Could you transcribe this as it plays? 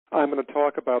I'm going to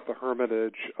talk about the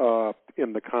Hermitage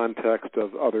in the context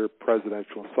of other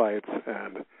presidential sites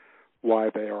and why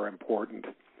they are important.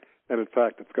 And, in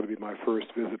fact, it's going to be my first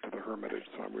visit to the Hermitage,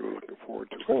 so I'm really looking forward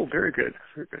to it. Oh, very good.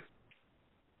 Very good.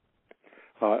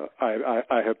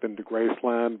 I have been to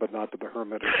Graceland, but not to the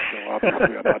Hermitage, so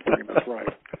obviously I'm not doing this right.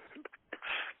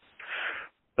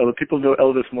 Well, people know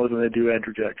Elvis more than they do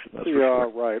Andrew Jackson. That's for sure.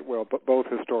 Right. Well, but both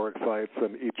historic sites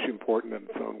and each important in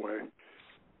its own way.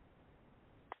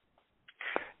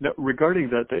 Now, regarding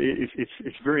that,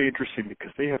 it's very interesting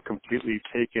because they have completely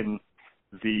taken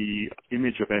the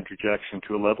image of Andrew Jackson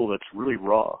to a level that's really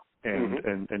raw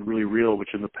and really real,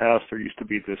 which in the past there used to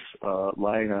be this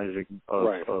lionizing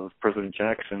of President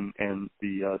Jackson, and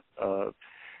the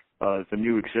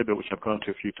new exhibit, which I've gone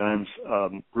to a few times,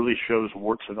 really shows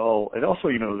warts and all. And also, so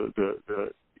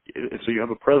you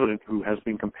have a president who has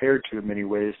been compared to in many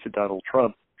ways to Donald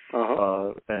Trump.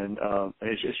 And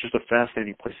it's just a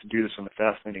fascinating place to do this and a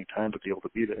fascinating time to be able to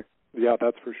be there. Yeah,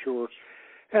 that's for sure.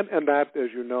 And that, as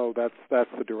you know, that's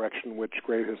the direction which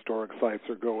great historic sites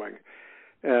are going.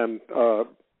 And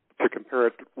to compare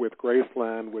it with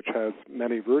Graceland, which has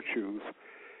many virtues,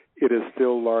 it is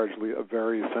still largely a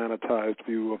very sanitized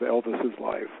view of Elvis's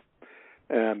life.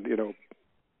 And,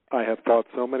 I have thought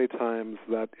so many times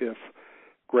that if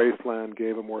Graceland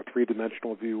gave a more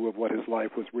three-dimensional view of what his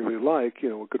life was really like,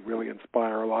 it could really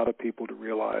inspire a lot of people to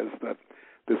realize that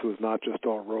this was not just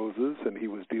all roses and he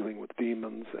was dealing with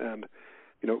demons, and,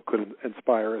 could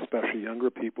inspire especially younger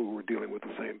people who were dealing with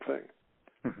the same thing.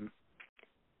 Mm-hmm.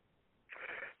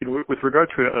 With regard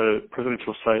to a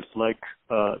presidential site like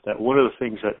that, one of the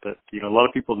things that a lot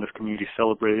of people in this community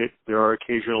celebrate it. There are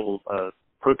occasional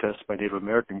protests by Native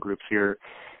American groups here,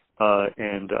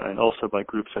 and also by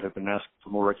groups that have been asking for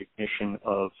more recognition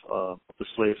of the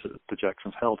slaves that the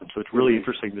Jacksons held. And so it's really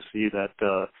interesting to see that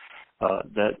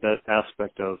that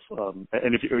aspect of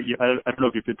and if I don't know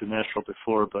if you've been to Nashville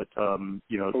before, but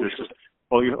there's just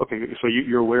so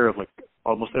you're aware of like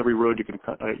almost every road you can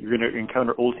you're going to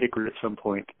encounter Old Hickory at some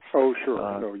point. Oh sure,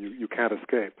 no, you can't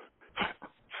escape.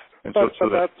 And but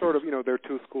that's sort of there are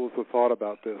two schools of thought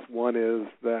about this. One is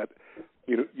that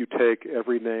you take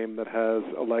every name that has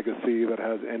a legacy, that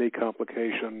has any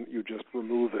complication, you just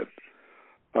remove it,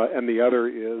 and the other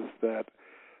is that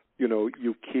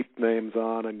you keep names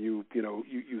on, and you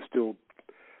still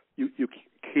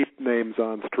keep names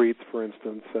on streets, for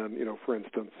instance, and for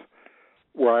instance,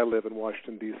 where I live in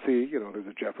Washington D.C., there's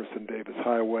a Jefferson Davis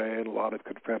Highway and a lot of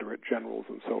Confederate generals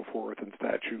and so forth, and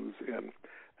statues in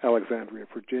Alexandria,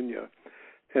 Virginia.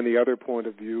 And the other point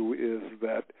of view is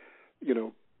that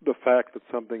the fact that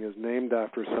something is named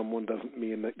after someone doesn't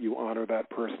mean that you honor that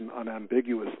person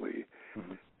unambiguously.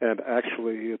 Mm-hmm. And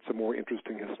actually, it's a more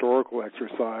interesting historical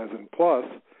exercise. And plus,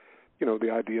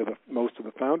 the idea that most of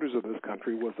the founders of this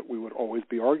country was that we would always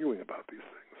be arguing about these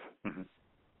things. Mm-hmm.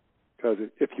 Because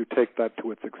if you take that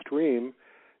to its extreme,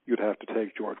 you'd have to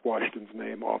take George Washington's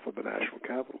name off of the national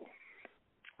capital.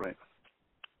 Right.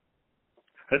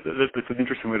 That's an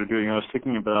interesting way to do it. I was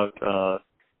thinking about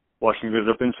Washington.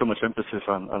 There's been so much emphasis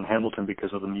on Hamilton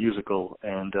because of the musical,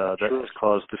 and that has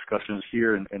caused discussions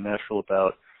here in Nashville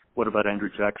about what about Andrew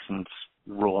Jackson's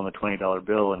role on the $20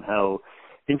 bill, and how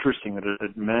interesting that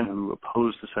a man who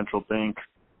opposed the central bank,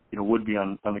 would be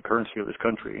on the currency of this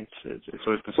country. It's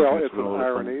an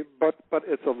irony, but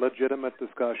it's a legitimate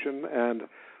discussion, and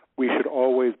we should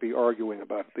always be arguing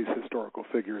about these historical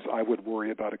figures. I would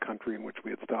worry about a country in which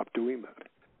we had stopped doing that.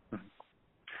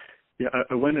 Yeah,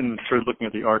 I went and started looking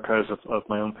at the archives of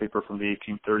my own paper from the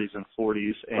 1830s and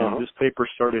 40s, and this paper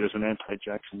started as an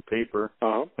anti-Jackson paper,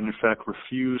 and in fact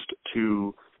refused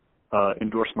to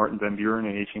endorse Martin Van Buren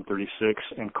in 1836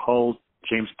 and called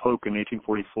James Polk in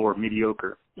 1844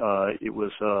 mediocre. It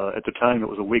was at the time it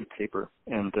was a Whig paper,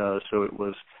 and so it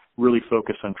was really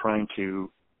focused on trying to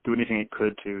do anything it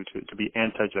could to be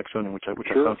anti-Jacksonian, which I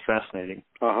found fascinating.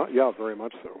 Yeah, very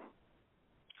much so.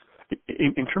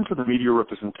 In terms of the media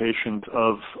representations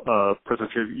of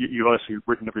presidents, you've obviously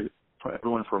written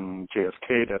everyone from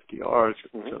JFK to FDR,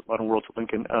 to Modern World to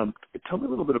Lincoln. Tell me a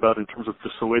little bit about, in terms of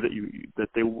just the way that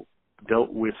they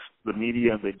dealt with the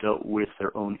media and they dealt with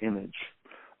their own image.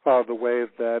 The way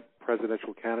that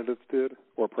presidential candidates did,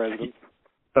 or presidents?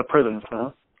 Presidents,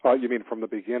 You mean from the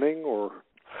beginning, or?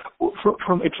 Well,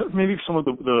 from maybe some of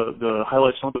the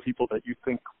highlights, some of the people that you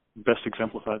think best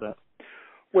exemplify that.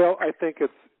 Well, I think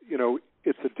it's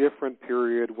a different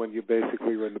period when you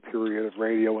basically are in the period of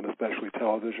radio and especially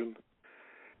television,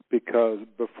 because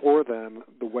before then,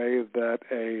 the way that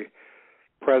a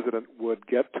president would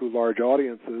get to large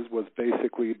audiences was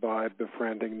basically by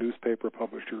befriending newspaper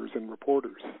publishers and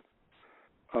reporters.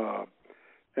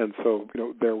 And so,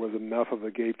 there was enough of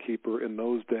a gatekeeper in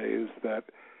those days that,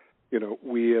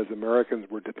 we as Americans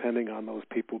were depending on those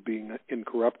people being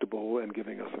incorruptible and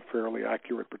giving us a fairly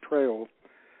accurate portrayal.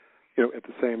 At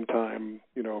the same time,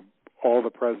 all the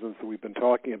presidents that we've been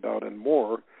talking about and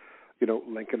more,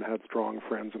 Lincoln had strong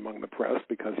friends among the press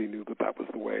because he knew that that was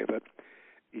the way that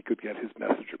he could get his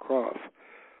message across.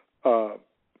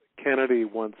 Kennedy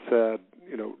once said,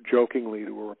 jokingly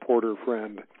to a reporter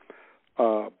friend,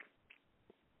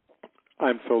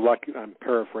 I'm so lucky, I'm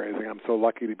paraphrasing, I'm so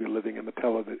lucky to be living in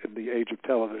the age of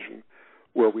television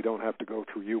where we don't have to go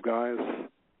through you guys.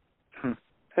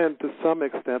 And to some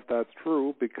extent that's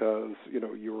true because,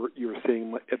 you're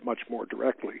seeing it much more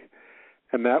directly.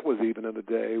 And that was even in the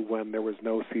day when there was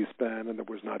no C-SPAN and there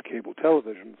was not cable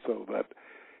television, so that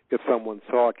if someone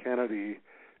saw Kennedy,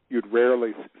 you'd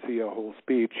rarely see a whole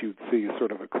speech. You'd see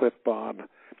sort of a clip on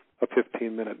a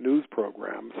 15-minute news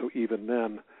program. So even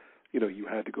then, you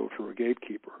had to go through a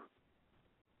gatekeeper.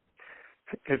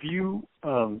 Have you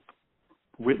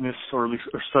witnessed or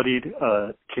studied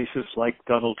cases like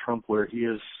Donald Trump where he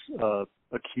has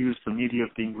accused the media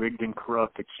of being rigged and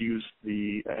corrupt, accused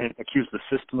the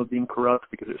system of being corrupt?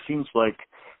 Because it seems like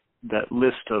that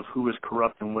list of who is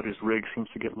corrupt and what is rigged seems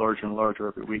to get larger and larger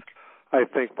every week. I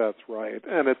think that's right,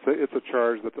 and it's a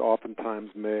charge that's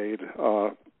oftentimes made,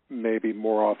 maybe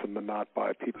more often than not,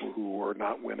 by people who are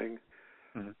not winning.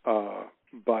 Mm-hmm.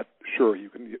 But sure, you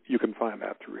can find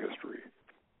that through history.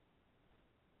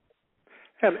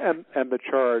 And the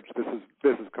charge, this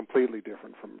is completely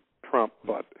different from Trump,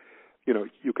 but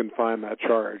you can find that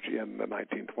charge in the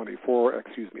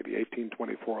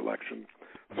 1824 election,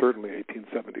 certainly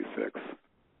 1876,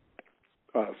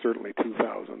 certainly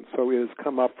 2000. So it has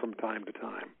come up from time to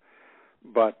time.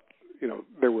 But,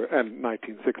 there were, and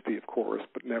 1960, of course,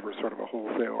 but never sort of a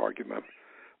wholesale argument.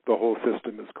 The whole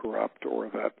system is corrupt, or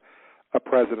that a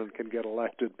president can get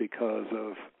elected because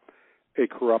of a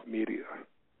corrupt media.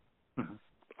 Mm-hmm.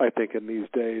 I think in these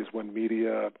days when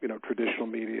media, traditional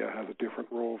media has a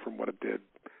different role from what it did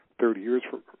 30 years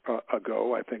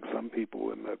ago, I think some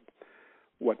people in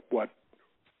what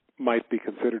might be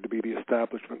considered to be the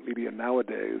establishment media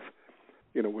nowadays,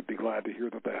 would be glad to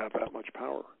hear that they have that much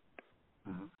power.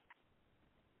 Mm-hmm.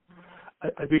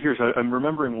 I'd be curious. I'm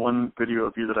remembering one video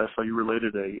of you that I saw. You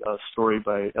related a story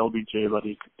by LBJ about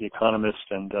the Economist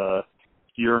and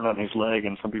urine on his leg,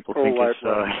 and some people think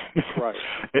it's right.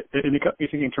 And it got me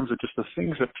thinking in terms of just the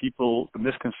things that the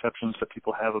misconceptions that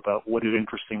people have about what is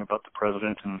interesting about the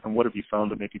president, and what have you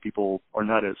found that maybe people are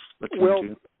not as attuned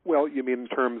to? Well, you mean in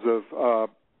terms of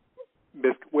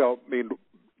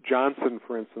Johnson,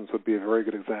 for instance, would be a very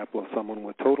good example of someone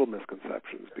with total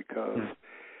misconceptions, because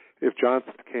if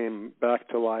Johnson came back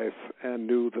to life and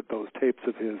knew that those tapes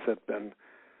of his had been,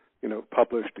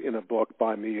 published in a book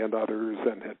by me and others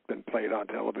and had been played on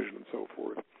television and so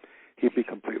forth, he'd be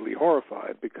completely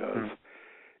horrified, because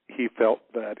he felt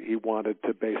that he wanted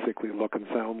to basically look and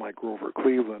sound like Grover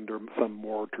Cleveland or some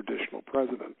more traditional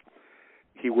president.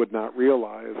 He would not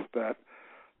realize that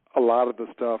a lot of the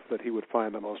stuff that he would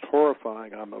find the most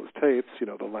horrifying on those tapes,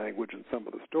 the language and some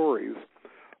of the stories,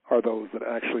 are those that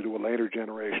actually to a later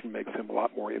generation makes him a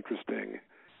lot more interesting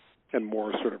and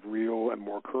more sort of real and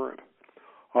more current.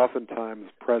 Oftentimes,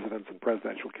 presidents and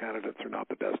presidential candidates are not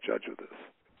the best judge of this.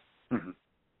 Mm-hmm.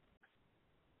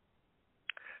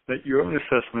 That your own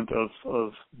assessment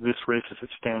of this race as it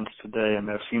stands today,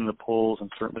 and I've seen the polls, and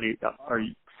certainly,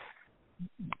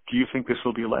 do you think this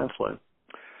will be a landslide?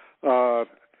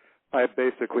 I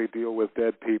basically deal with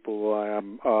dead people. I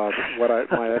am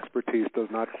my expertise does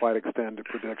not quite extend to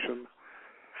prediction.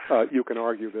 You can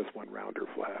argue this one round or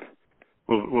flat.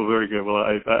 Well, very good. Well,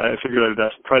 I figured I'd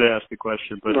try to ask the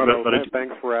question, but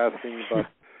thanks for asking. But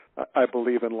I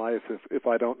believe in life if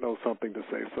I don't know something to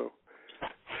say so.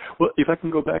 Well, if I can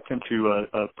go back into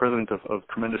a president of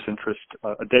tremendous interest,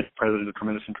 a dead president of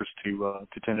tremendous interest to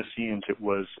Tennesseans, it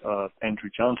was Andrew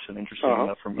Johnson, interestingly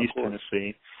enough, from East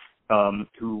Tennessee.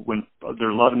 Who, when there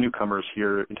are a lot of newcomers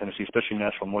here in Tennessee, especially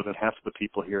Nashville, more than half of the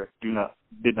people here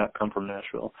did not come from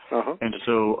Nashville. And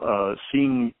so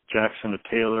seeing Jackson, a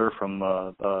Taylor from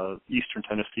eastern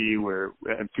Tennessee,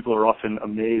 and people are often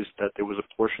amazed that there was a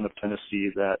portion of Tennessee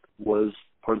that was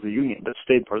part of the Union, that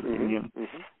stayed part of the Union,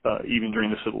 even during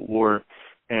the Civil War.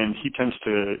 And he tends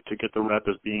to get the rep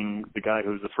as being the guy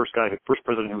who was the first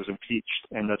president who was impeached,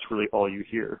 and that's really all you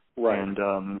hear. Right.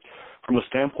 And from a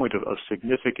standpoint of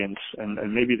significance,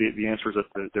 and maybe the answer is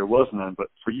that there was none, but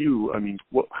for you, I mean,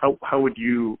 how would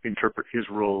you interpret his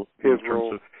role?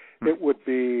 It would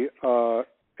be a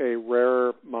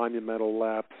rare monumental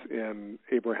lapse in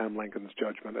Abraham Lincoln's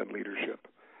judgment and leadership.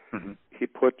 Mm-hmm. He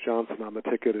put Johnson on the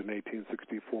ticket in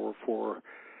 1864 for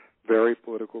very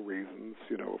political reasons,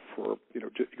 for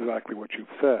exactly what you've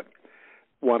said.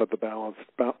 Wanted to balance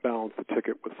the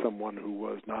ticket with someone who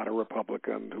was not a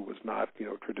Republican, who was not,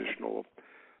 traditional,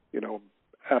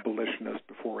 abolitionist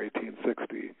before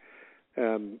 1860,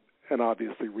 and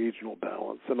obviously regional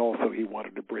balance. And also he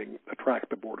wanted to attract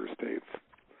the border states.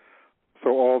 So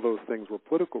all those things were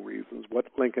political reasons. What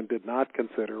Lincoln did not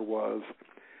consider was,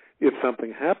 if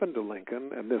something happened to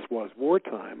Lincoln, and this was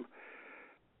wartime,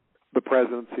 the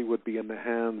presidency would be in the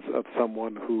hands of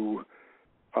someone who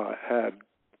had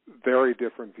very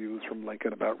different views from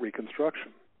Lincoln about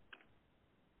Reconstruction.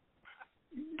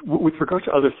 With regard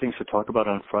to other things to talk about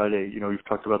on Friday, you've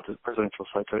talked about the presidential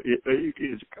site. Are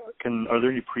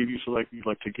there any previews you'd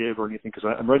like to give or anything?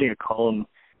 Because I'm writing a column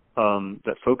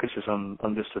that focuses on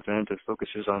this event. It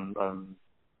focuses on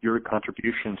your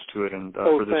contributions to it and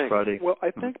for this Friday. Well,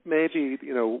 I think maybe,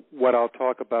 what I'll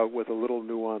talk about with a little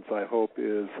nuance, I hope,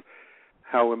 is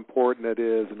how important it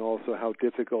is and also how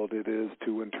difficult it is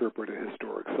to interpret a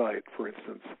historic site. For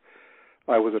instance,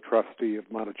 I was a trustee of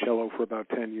Monticello for about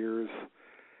 10 years,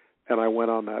 and I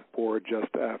went on that board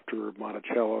just after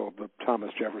Monticello, the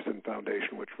Thomas Jefferson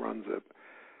Foundation, which runs it,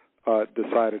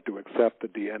 decided to accept the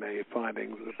DNA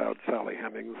findings about Sally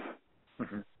Hemings.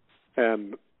 Mm-hmm.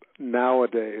 And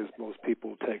nowadays, most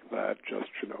people take that just,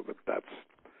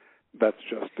 that's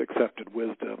just accepted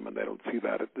wisdom, and they don't see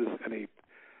that as any,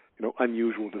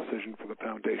 unusual decision for the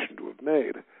foundation to have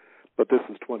made. But this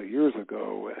is 20 years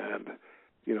ago, and,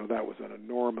 that was an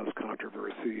enormous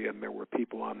controversy, and there were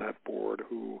people on that board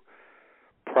who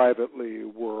privately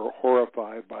were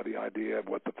horrified by the idea of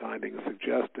what the findings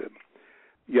suggested.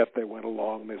 Yet they went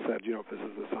along and they said, if this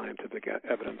is the scientific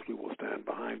evidence, we will stand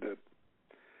behind it.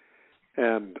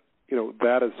 And,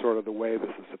 that is sort of the way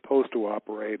this is supposed to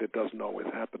operate. It doesn't always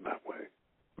happen that way.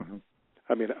 Mm-hmm.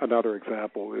 I mean, another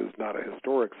example is not a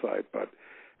historic site, but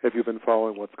have you been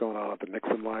following what's going on at the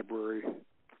Nixon Library?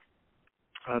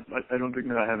 I don't think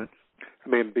that I haven't. I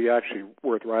mean, it'd be actually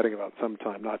worth writing about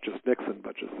sometime, not just Nixon,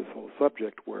 but just this whole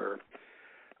subject where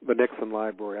the Nixon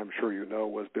Library, I'm sure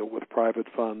was built with private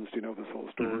funds. Do you know this whole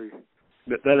story?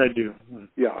 Mm-hmm. That I do. Mm-hmm.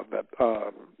 Yeah, that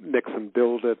Nixon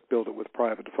built it with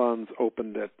private funds,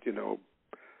 opened it,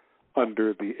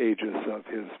 under the aegis of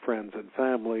his friends and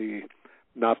family,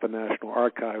 not the National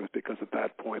Archives, because at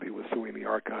that point he was suing the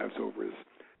archives over his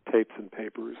tapes and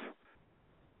papers.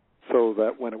 So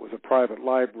that when it was a private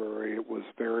library, it was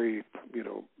very,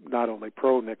 not only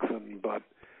pro-Nixon, but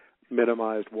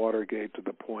minimized Watergate to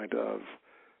the point of,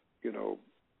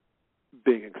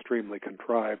 being extremely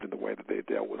contrived in the way that they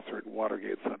dealt with certain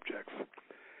Watergate subjects.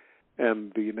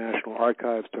 And the National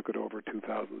Archives took it over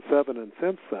 2007, and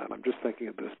since then, I'm just thinking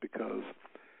of this because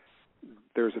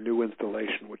there's a new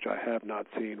installation which I have not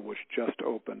seen, which just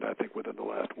opened, I think, within the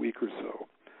last week or so.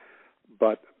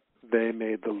 But they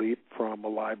made the leap from a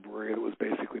library that was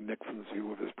basically Nixon's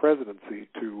view of his presidency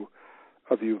to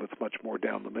a view that's much more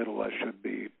down the middle, as should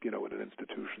be, in an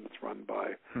institution that's run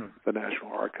by the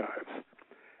National Archives.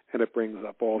 And it brings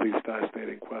up all these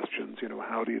fascinating questions,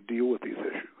 how do you deal with these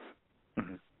issues?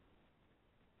 Mm-hmm.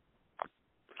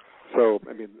 So,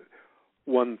 I mean,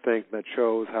 one thing that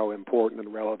shows how important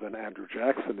and relevant Andrew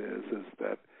Jackson is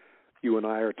that you and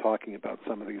I are talking about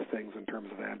some of these things in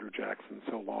terms of Andrew Jackson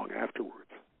so long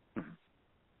afterwards. Mm-hmm.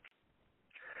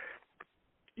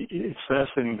 It's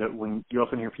fascinating that when you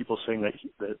often hear people saying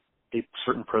that a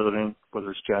certain president,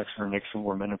 whether it's Jackson or Nixon,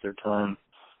 were men of their time,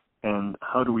 and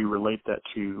how do we relate that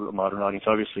to a modern audience?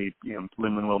 Obviously,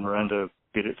 Lin-Manuel Miranda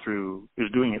is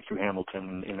doing it through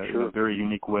Hamilton in a very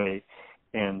unique way,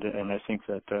 and I think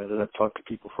that I've talked to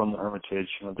people from the Hermitage.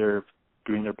 They're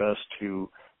doing their best to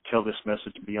tell this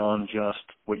message beyond just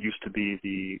what used to be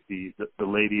the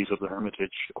ladies of the Hermitage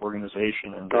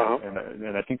organization, and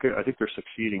I think they're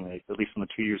succeeding. At least in the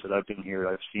 2 years that I've been here,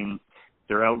 I've seen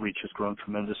their outreach has grown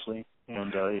tremendously.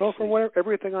 And from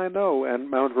everything I know, and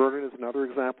Mount Vernon is another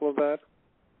example of that.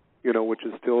 Which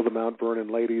is still the Mount Vernon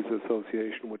Ladies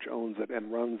Association, which owns it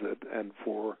and runs it, and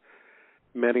for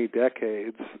many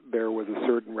decades there was a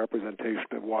certain representation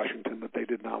of Washington that they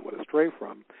did not want to stray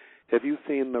from. Have you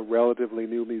seen the relatively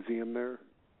new museum there?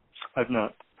 I've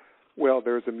not. Well,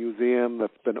 there's a museum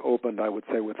that's been opened, I would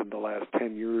say, within the last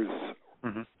 10 years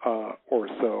or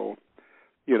so,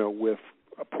 with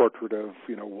a portrait of,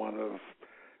 one of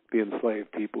the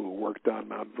enslaved people who worked on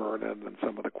Mount Vernon and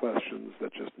some of the questions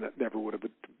that just never would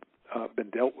have been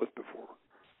dealt with before.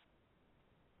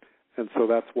 And so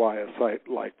that's why a site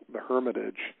like the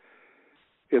Hermitage,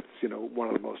 it's, one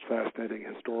of the most fascinating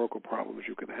historical problems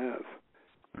you can have.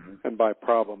 Mm-hmm. And by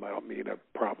problem, I don't mean a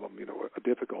problem, a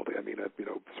difficulty. I mean a,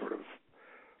 sort of,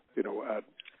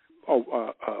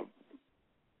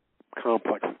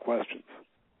 complex of questions.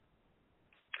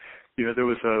 I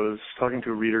was talking to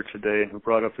a reader today who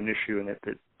brought up an issue, and it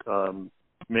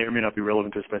may or may not be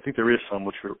relevant to this, but I think there is some,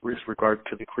 which is regard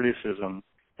to the criticism,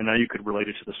 and now you could relate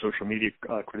it to the social media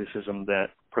criticism that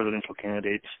presidential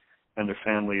candidates and their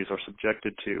families are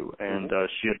subjected to. And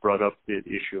she had brought up the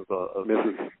issue of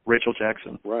Rachel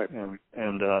Jackson, right, and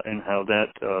how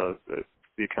that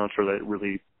the accounts for that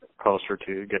really caused her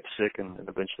to get sick and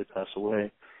eventually pass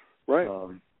away. Right.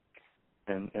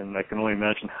 And I can only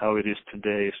imagine how it is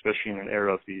today, especially in an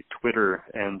era of the Twitter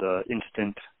and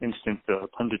instant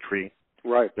punditry.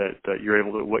 Right. That you're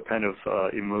able to, what kind of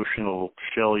emotional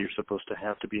shell you're supposed to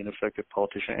have to be an effective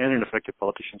politician and an effective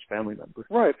politician's family member.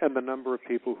 Right, and the number of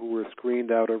people who were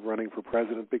screened out of running for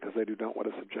president because they do not want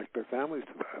to subject their families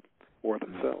to that or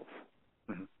themselves.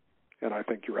 Mm-hmm. And I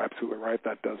think you're absolutely right.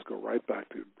 That does go right back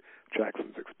to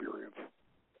Jackson's experience.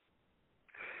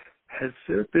 Has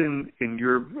there been, in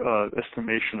your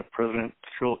estimation, a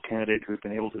presidential candidate who's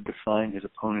been able to define his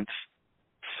opponents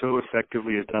so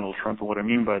effectively as Donald Trump? And what I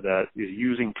mean by that is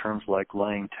using terms like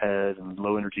lying Ted and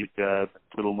low energy Deb,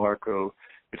 little Marco.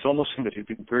 It's almost seemed that he's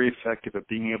been very effective at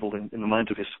being able to, in the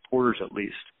minds of his supporters at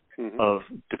least, of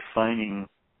defining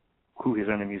who his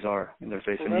enemies are in their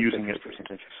face and using it for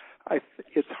sentences.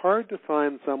 It's hard to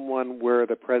find someone where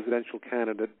the presidential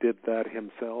candidate did that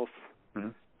himself. Mm-hmm.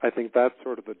 I think that's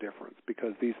sort of the difference,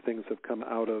 because these things have come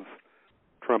out of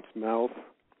Trump's mouth,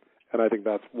 and I think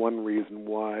that's one reason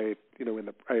why,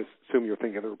 I assume you're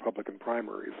thinking of the Republican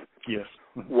primaries. Yes.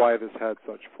 Mm-hmm. Why this had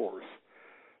such force.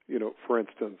 For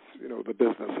instance, the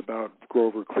business about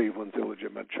Grover Cleveland's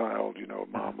illegitimate child,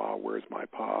 Mama, where's my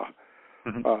pa?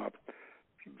 Mm-hmm.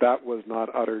 That was not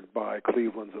uttered by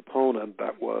Cleveland's opponent.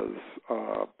 That was,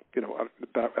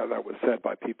 that was said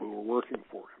by people who were working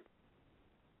for him.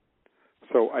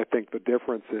 So I think the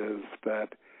difference is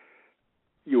that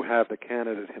you have the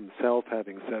candidate himself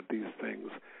having said these things,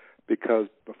 because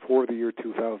before the year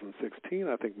 2016,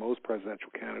 I think most presidential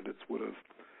candidates would have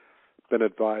been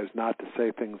advised not to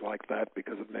say things like that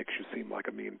because it makes you seem like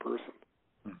a mean person.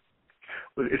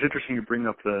 Well, it's interesting you bring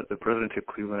up the president of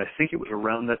Cleveland. I think it was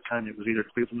around that time, it was either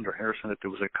Cleveland or Harrison, that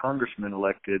there was a congressman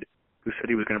elected who said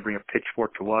he was going to bring a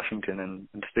pitchfork to Washington and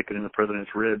stick it in the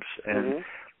president's ribs. And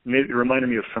it reminded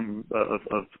me of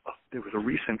there was a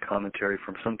recent commentary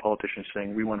from some politicians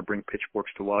saying we want to bring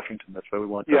pitchforks to Washington. That's why we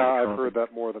want. Yeah, I've heard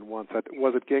that more than once.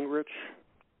 Was it Gingrich?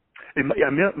 It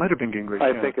might have been Gingrich.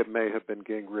 I think it may have been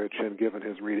Gingrich, and given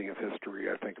his reading of history,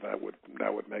 I think that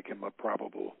would make him a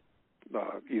probable,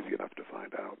 easy enough to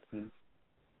find out. Mm.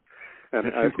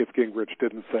 And if Gingrich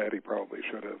didn't say it, he probably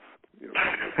should have.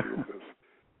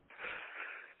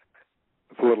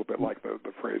 It's a little bit like the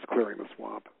phrase "clearing the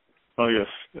swamp." Oh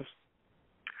yes.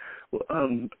 Well,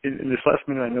 in this last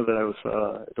minute, I know that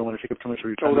I don't want to take up too much of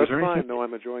your time. Oh, that's fine. No,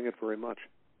 I'm enjoying it very much.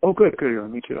 Oh, good. Yeah,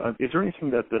 me too. Is there anything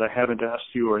that I haven't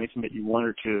asked you, or anything that you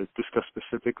wanted to discuss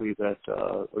specifically that,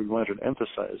 or you wanted to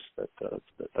emphasize that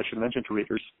I should mention to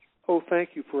readers? Oh,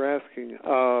 thank you for asking.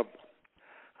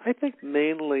 I think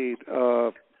mainly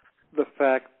the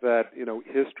fact that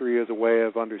history is a way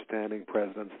of understanding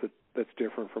presidents that's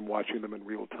different from watching them in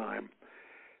real time,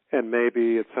 and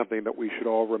maybe it's something that we should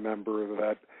all remember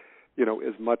that.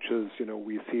 As much as,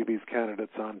 we see these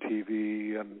candidates on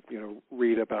TV and,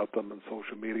 read about them on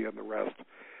social media and the rest,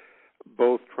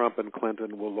 both Trump and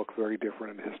Clinton will look very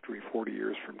different in history 40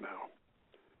 years from now.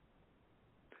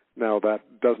 Now,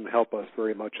 that doesn't help us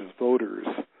very much as voters,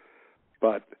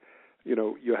 but,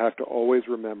 you have to always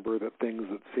remember that things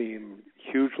that seem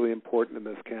hugely important in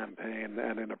this campaign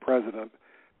and in a president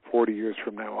 40 years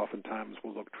from now oftentimes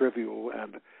will look trivial,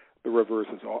 and the reverse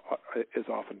is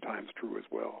oftentimes true as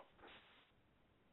well.